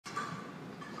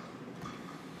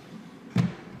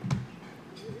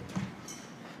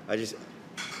I just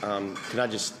can I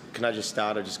just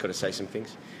start? I just got to say some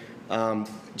things.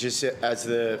 Just as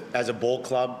a ball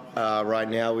club right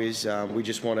now is we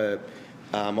just want to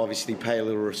obviously pay a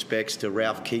little respects to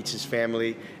Ralph Keats's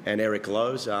family and Eric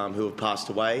Lowe's who have passed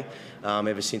away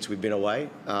ever since we've been away.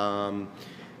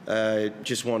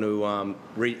 Just want to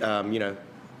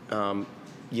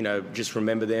just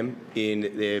remember them in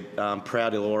their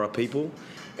proud Illawarra people,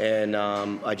 and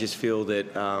I just feel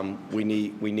that we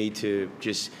need to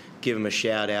just give them a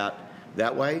shout out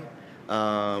that way.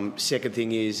 Second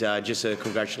thing is just a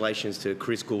congratulations to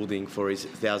Chris Goulding for his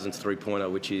 1000th three-pointer,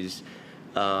 which is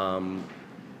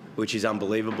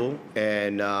unbelievable,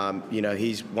 and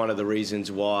he's one of the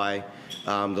reasons why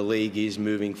the league is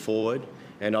moving forward,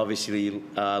 and obviously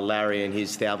Larry and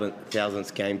his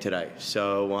 1000th game today.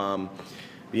 So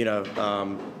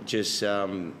just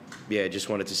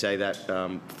wanted to say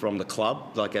that from the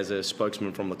club, like as a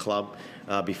spokesman from the club,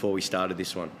 before we started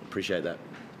this one. Appreciate that.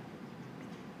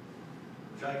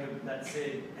 Jacob, that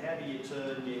said, how do you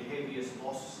turn your heaviest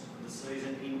loss of the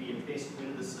season into your best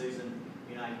win of the season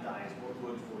in 8 days? What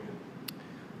worked for you?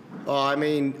 Oh, I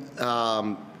mean,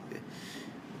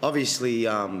 obviously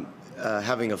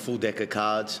having a full deck of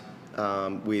cards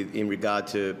in regard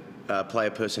to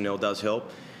player personnel does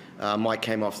help. Mike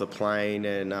came off the plane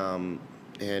and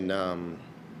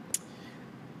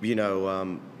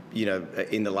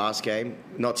in the last game,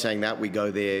 not saying that we go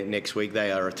there next week,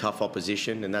 they are a tough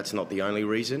opposition, and that's not the only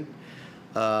reason.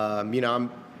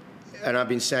 And I've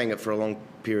been saying it for a long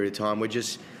period of time, we're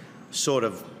just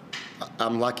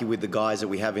I'm lucky with the guys that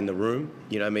we have in the room,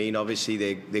 you know what I mean? Obviously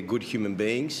they're good human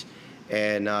beings,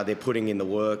 and they're putting in the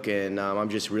work, and I'm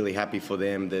just really happy for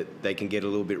them that they can get a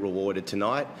little bit rewarded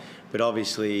tonight. But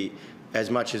obviously, as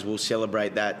much as we'll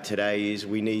celebrate that today, is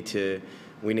we need to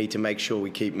make sure we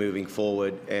keep moving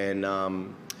forward, and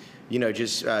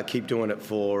just keep doing it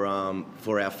for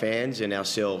our fans and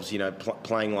ourselves.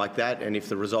 Playing like that, and if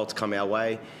the results come our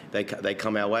way, they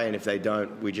come our way, and if they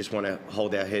don't, we just want to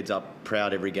hold our heads up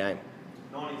proud every game.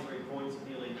 93 points,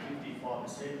 nearly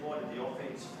 55%. Why did the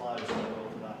offense flow so well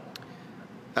today?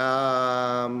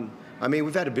 I mean,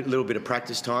 we've had a little bit of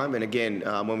practice time, and again,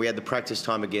 when we had the practice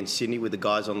time against Sydney with the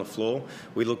guys on the floor,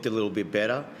 we looked a little bit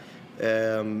better.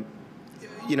 They're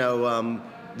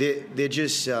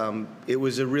just, it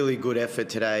was a really good effort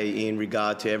today in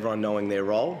regard to everyone knowing their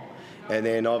role. And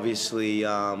then obviously,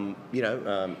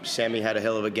 Sammy had a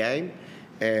hell of a game,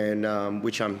 and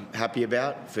which I'm happy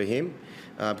about for him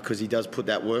because he does put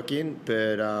that work in.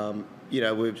 But,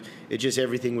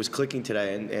 everything was clicking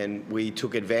today, and we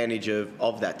took advantage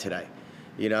of that today.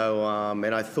 And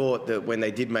I thought that when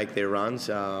they did make their runs,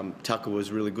 Tucker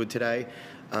was really good today,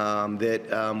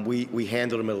 that we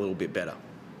handled him a little bit better.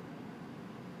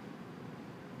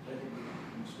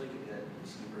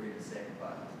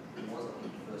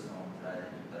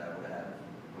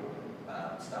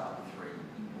 Start with 3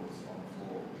 inputs on the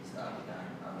floor at the start of the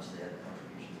game. Obviously had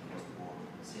contributions across the board.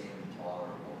 Sam and Tyler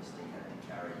obviously had to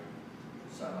carry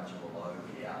so much of a load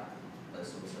without those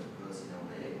sorts of personnel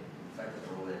there. The fact that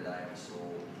they're all there today, we saw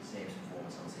Sam's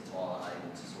performance, obviously Tyler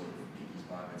able to sort of pick his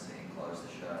moments and close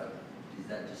the show. Is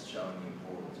that just showing the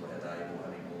importance of how valuable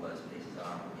having all those pieces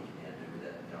are, and what you can now do with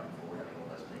that going forward, having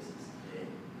all those pieces there?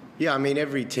 Yeah, I mean,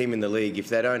 every team in the league, if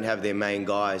they don't have their main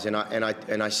guys, and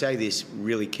I say this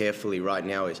really carefully right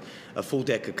now, is a full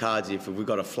deck of cards. If we've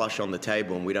got a flush on the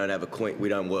table and we don't have a queen, we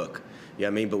don't work. You know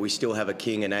what I mean? But we still have a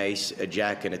king, an ace, a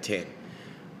jack, and a 10.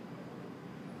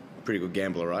 Pretty good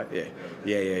gambler, right? Yeah.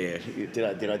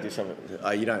 Did I do something?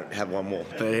 You don't have one more,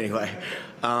 but anyway.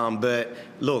 But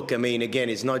look, I mean, again,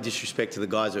 it's no disrespect to the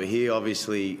guys who are here.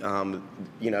 Obviously, one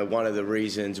of the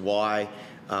reasons why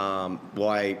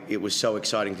it was so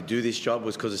exciting to do this job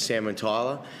was because of Sam and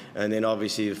Tyler, and then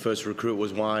obviously the first recruit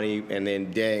was Wani, and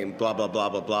then Dan, blah blah blah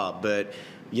blah blah. But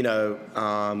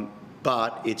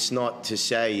but it's not to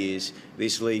say is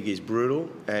this league is brutal,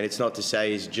 and it's not to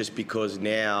say is just because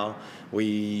now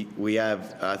we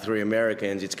have 3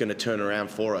 Americans, it's going to turn around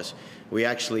for us. We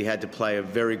actually had to play a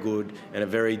very good and a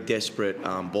very desperate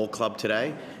ball club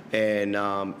today,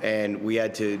 and we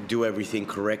had to do everything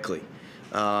correctly.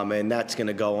 And that's going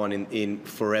to go on in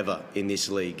forever in this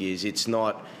league. It's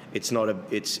not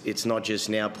just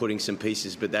now putting some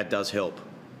pieces, but that does help.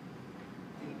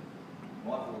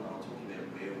 Michael and I were talking about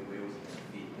where was it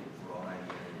going to fit for Ryan?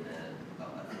 You needed a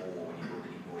 4 when you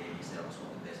brought in. You said I was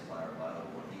not the best player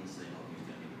available. He seemed like he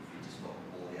was going to be good fit to stop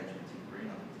all the action to bring.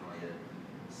 I think tonight he had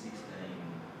 16,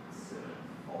 7,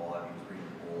 5. He was bringing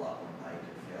the ball up on paper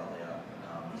and foul out.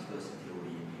 His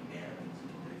versatility and the amount of things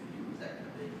he can do for you, is that going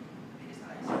to be the biggest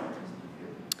ace in the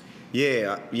field?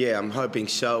 Yeah, I'm hoping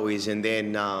so. And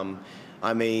then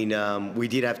I mean, we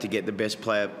did have to get the best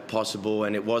player possible,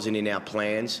 and it wasn't in our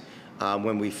plans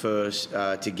when we first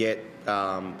to get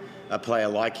a player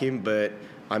like him. But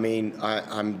I mean,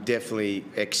 I'm definitely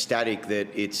ecstatic that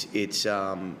it's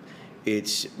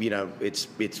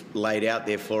laid out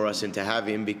there for us and to have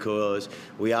him, because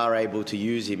we are able to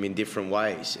use him in different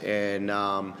ways. And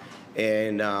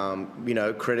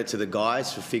credit to the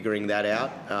guys for figuring that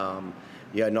out.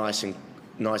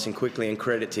 Nice and quickly, and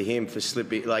credit to him for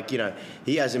slipping.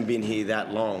 He hasn't been here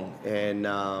that long, and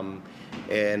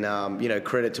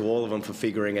credit to all of them for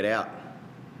figuring it out.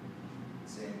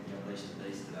 Sam, you unleashed the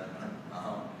beast today, mate.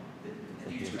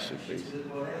 Have you trained shits with it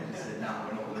by now? You said, no,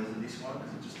 we're not losing this one,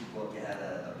 because it just looked like you had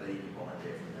a beat in your mind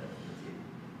there from the tip.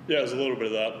 Yeah, there's a little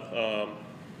bit of that.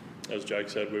 As Jake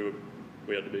said,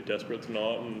 we had to be desperate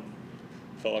tonight, and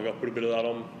felt like I put a bit of that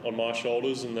on my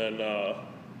shoulders, and then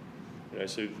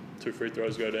see 2 free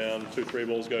throws go down, 2 3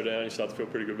 balls go down, you start to feel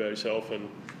pretty good about yourself, and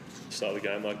start the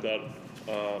game like that.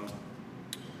 It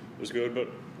was good, but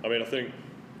I mean, I think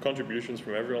contributions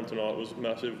from everyone tonight was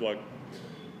massive. Like,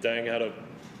 Dang had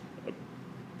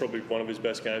probably one of his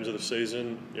best games of the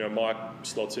season. Mike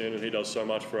slots in and he does so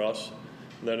much for us.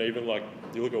 And then even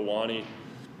you look at Wani,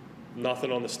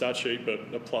 nothing on the stat sheet but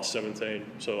a plus 17.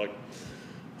 So I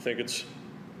think it's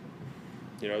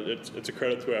a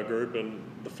credit to our group and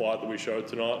the fight that we showed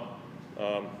tonight,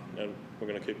 and we're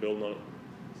going to keep building on it.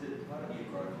 So part of your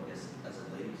growth, I guess, as a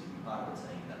leader, you're part of a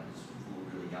team that was full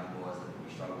of really young guys that we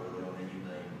struggled early on, and you've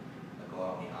been a guy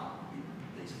on the up with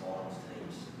these finals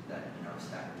teams that,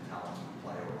 stacked with talent to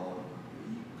play a role.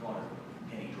 You kind of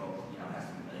penny drop, has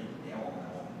to be me. Now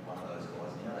I'm one of those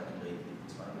guys now that can be the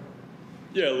difference maker.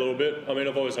 Yeah, a little bit. I mean,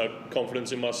 I've always had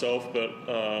confidence in myself, but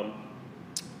I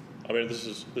mean, this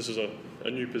is a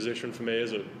new position for me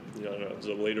as a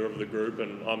leader of the group,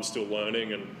 and I'm still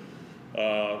learning and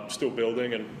still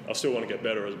building, and I still want to get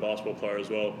better as a basketball player as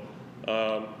well.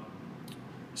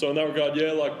 So in that regard,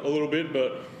 yeah, a little bit,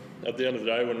 but at the end of the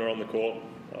day, when we're on the court,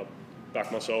 I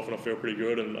back myself and I feel pretty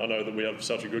good, and I know that we have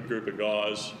such a good group of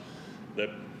guys that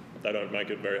they don't make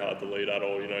it very hard to lead at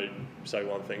all. You say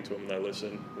one thing to them, they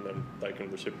listen, and then they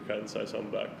can reciprocate and say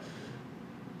something back.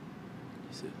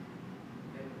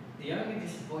 The only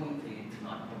disappointing thing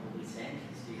tonight, probably, Sam,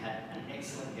 is you had an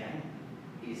excellent game,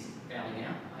 is bailing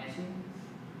out, I assume.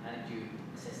 How did you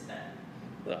assess that?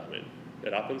 I mean,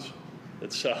 it happens.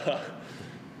 It's I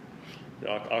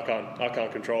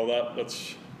can't control that.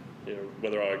 That's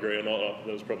whether I agree or not.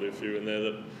 There's probably a few in there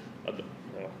that I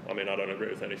don't agree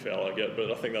with any foul I get, but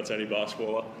I think that's any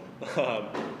basketballer.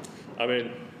 I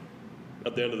mean,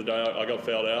 at the end of the day, I got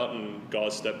fouled out, and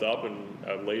guys stepped up, and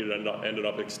our lead ended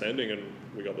up extending, and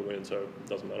we got the win, so it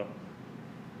doesn't matter.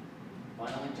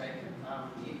 Finally, Jacob, the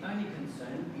only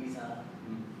concern is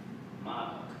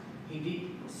Mark. He did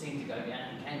seem to go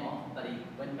down. He came off, but he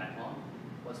went back on.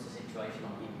 What's the situation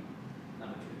on him?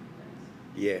 Number 2, thanks.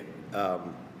 Yeah,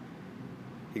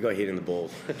 he got hit in the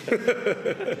balls.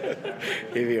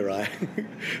 He'll be right.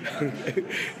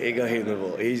 He got hit in the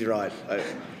ball. He's right.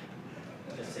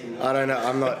 I don't know.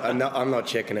 I'm not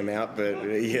checking him out, but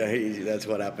yeah, that's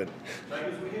what happened. So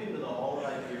as we head into the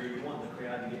holiday period, you want the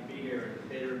crowd to get bigger and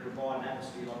better and provide an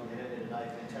atmosphere like we had there today.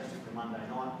 Fantastic for Monday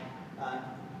night.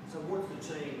 So what's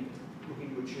the team looking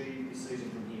to achieve this season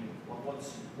from here?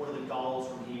 What are the goals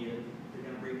from here? They're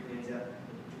going to bring fans out to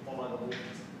follow the Hawks.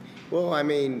 Well, I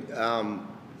mean,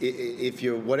 if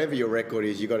whatever your record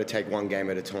is, you've got to take one game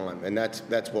at a time, and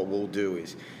that's what we'll do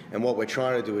and what we're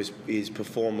trying to do is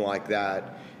perform like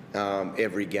that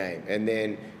every game. And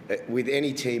then with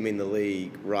any team in the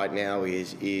league right now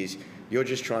is you're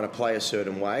just trying to play a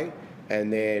certain way,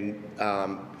 and then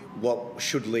what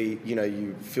should lead,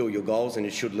 you fill your goals, and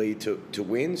it should lead to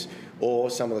wins or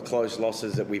some of the close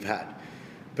losses that we've had.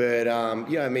 But,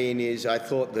 I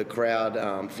thought the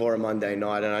crowd for a Monday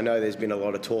night, and I know there's been a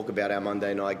lot of talk about our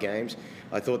Monday night games,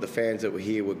 I thought the fans that were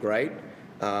here were great.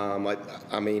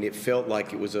 It felt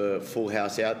like it was a full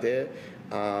house out there.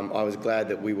 I was glad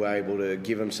that we were able to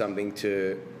give them something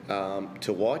to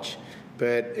watch.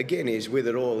 But again, with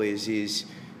it all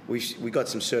we got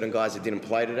some certain guys that didn't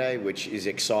play today, which is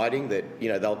exciting that,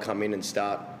 they'll come in and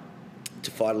start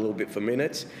to fight a little bit for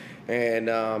minutes. And,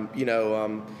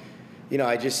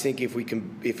 I just think if we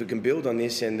can build on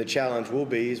this, and the challenge will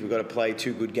be we've got to play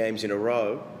 2 good games in a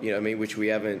row, which we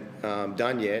haven't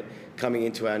done yet. Coming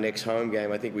into our next home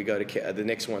game, I think we go to the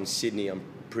next one's Sydney, I'm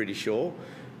pretty sure.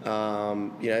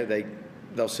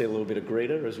 They'll see a little bit of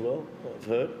Greta as well, I've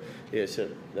heard. Yeah, so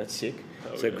that's sick.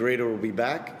 Greta will be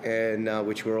back, and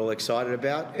which we're all excited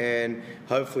about. And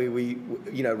hopefully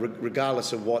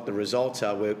regardless of what the results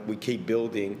are, we keep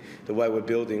building the way we're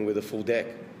building with a full deck.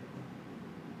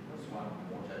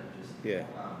 Yeah.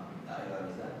 Davo,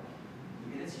 is that the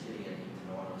minutes you're getting at him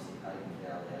tonight, obviously Hayden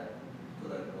fouled out, got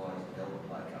a guy's development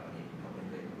play coming in, not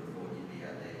many people would have thought you'd be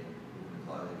out there looking to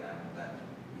close the game, but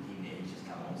with him there, he's just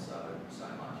come on so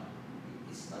much.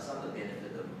 Are some of the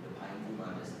benefit of the painful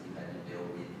moments that you've had to deal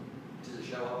with, does it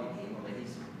show up in him? I mean,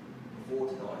 before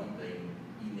tonight, he'd been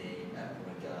in there at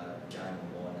point guard, game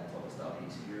on line, that type of stuff. He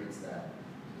experienced that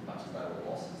as much as they were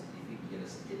losses. Do you think you're going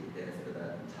to get the benefit of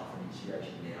that tough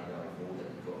initiation now going forward that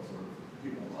you've got sort of a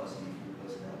bit more close to your full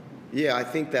personnel? Yeah, I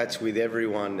think that's with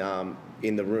everyone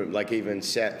in the room, like even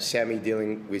Sammy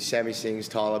dealing with Sammy Sings,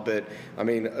 Tyler, but I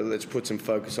mean, let's put some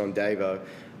focus on Davo.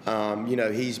 You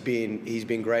know, he's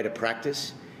been great at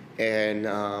practice, and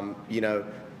you know,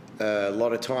 a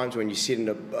lot of times when you sit in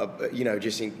you know,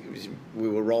 we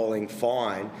were rolling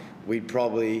fine, we'd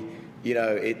probably, you know,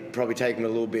 it probably take him a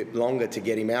little bit longer to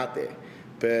get him out there.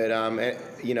 But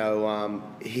you know,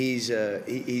 he's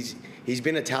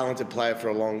been a talented player for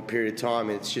a long period of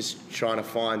time. It's just trying to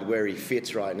find where he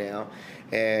fits right now,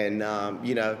 and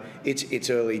you know, it's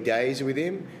early days with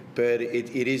him, but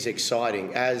it is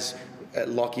exciting as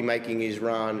Lockie making his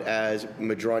run, as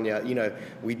Madronya. You know,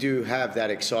 we do have that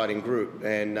exciting group,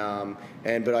 and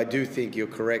but I do think you're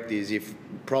correct. Is if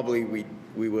probably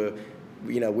we were,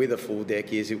 you know, with a full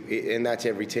deck and that's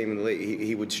every team in the league.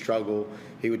 He would struggle.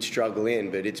 He would struggle in,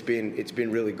 but it's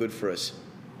been really good for us.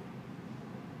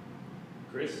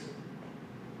 Chris?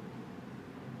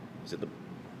 Is it the?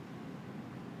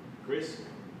 Chris?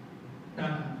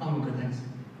 I'm good, thanks.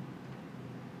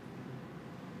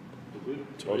 Good.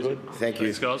 It's all good. Thank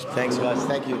you. Thanks, guys. Thanks, guys.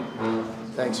 Thank you.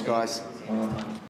 Thanks, guys.